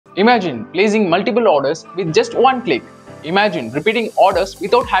Imagine placing multiple orders with just one click. Imagine repeating orders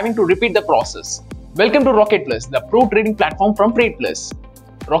without having to repeat the process. Welcome to Rocketplus, the pro trading platform from Tradeplus.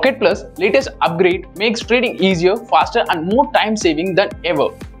 Rocketplus' latest upgrade makes trading easier, faster and more time-saving than ever.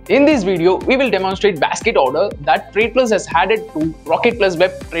 In this video, we will demonstrate basket order that Tradeplus has added to Rocketplus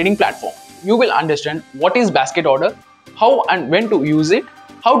web trading platform. You will understand what is basket order, how and when to use it,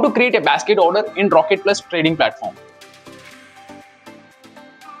 how to create a basket order in Rocketplus trading platform.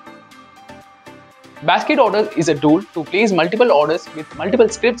 Basket order is a tool to place multiple orders with multiple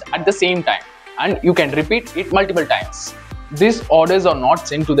scripts at the same time, and you can repeat it multiple times. These orders are not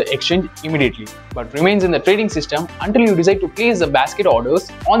sent to the exchange immediately, but remains in the trading system until you decide to place the basket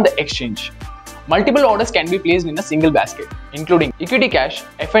orders on the exchange. Multiple orders can be placed in a single basket, including equity cash,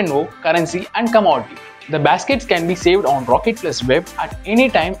 F&O, currency and commodity. The baskets can be saved on Rocketplus web at any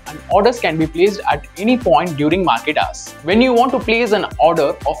time and orders can be placed at any point during market hours. When you want to place an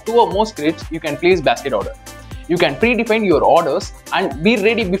order of 2 or more scripts, you can place basket order. You can predefine your orders and be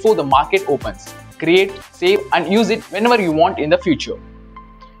ready before the market opens. Create, save and use it whenever you want in the future.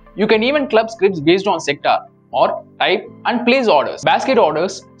 You can even club scripts based on sector or type and place orders. Basket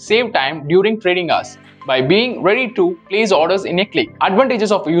orders save time during trading hours by being ready to place orders in a click.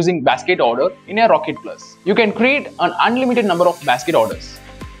 Advantages of using basket order in a Rocketplus. You can create an unlimited number of basket orders.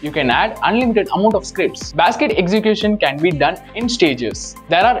 You can add unlimited amount of scripts. Basket execution can be done in stages.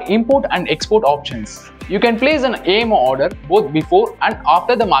 There are import and export options. You can place an AMO order both before and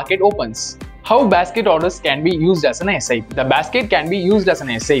after the market opens. How basket orders can be used as an SIP. The basket can be used as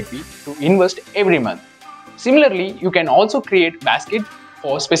an SIP to invest every month. Similarly, you can also create basket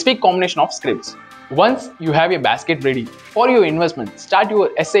for specific combination of scripts. Once you have a basket ready for your investment, start your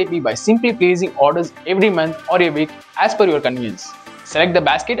SIP by simply placing orders every month or a week as per your convenience. Select the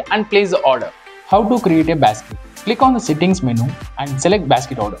basket and place the order. How to create a basket? Click on the settings menu and select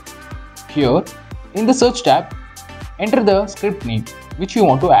basket order. Here, in the search tab, enter the script name which you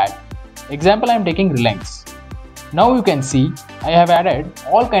want to add. Example, I am taking Reliance. Now you can see I have added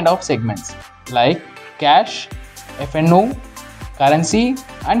all kind of segments like cash, F&O, currency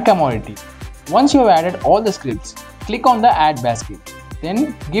and commodity. Once you have added all the scripts, click on the add basket.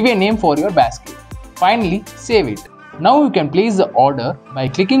 Then give a name for your basket. Finally, save it. Now you can place the order by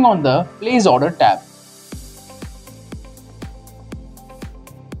clicking on the place order tab.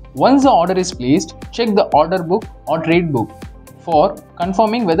 Once the order is placed, check the order book or trade book for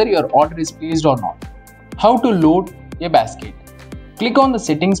confirming whether your order is placed or not. How to load a basket? Click on the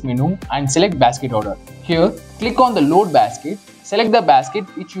settings menu and select basket order. Here, click on the load basket, select the basket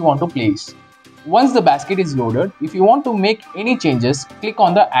which you want to place. Once the basket is loaded, if you want to make any changes, click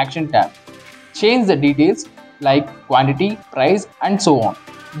on the action tab. Change the details like quantity, price and so on.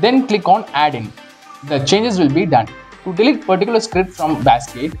 Then click on add in. The changes will be done. To delete particular script from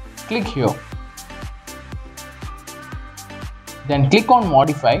basket, click here. Then click on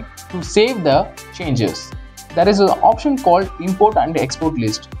modify to save the changes. There is an option called import and export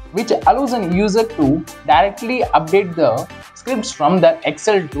list, which allows an user to directly update the scripts from the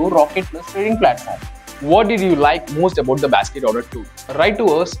Excel to Rocketplus trading platform. What did you like most about the basket order tool? Write to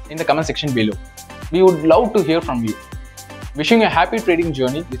us in the comment section below. We would love to hear from you. Wishing you a happy trading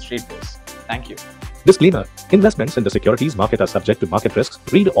journey with Tradeplus. Thank you. Disclaimer. Investments in the securities market are subject to market risks.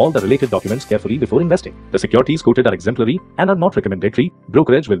 Read all the related documents carefully before investing. The securities quoted are exemplary and are not recommendatory.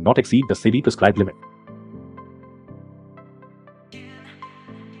 Brokerage will not exceed the SEBI prescribed limit.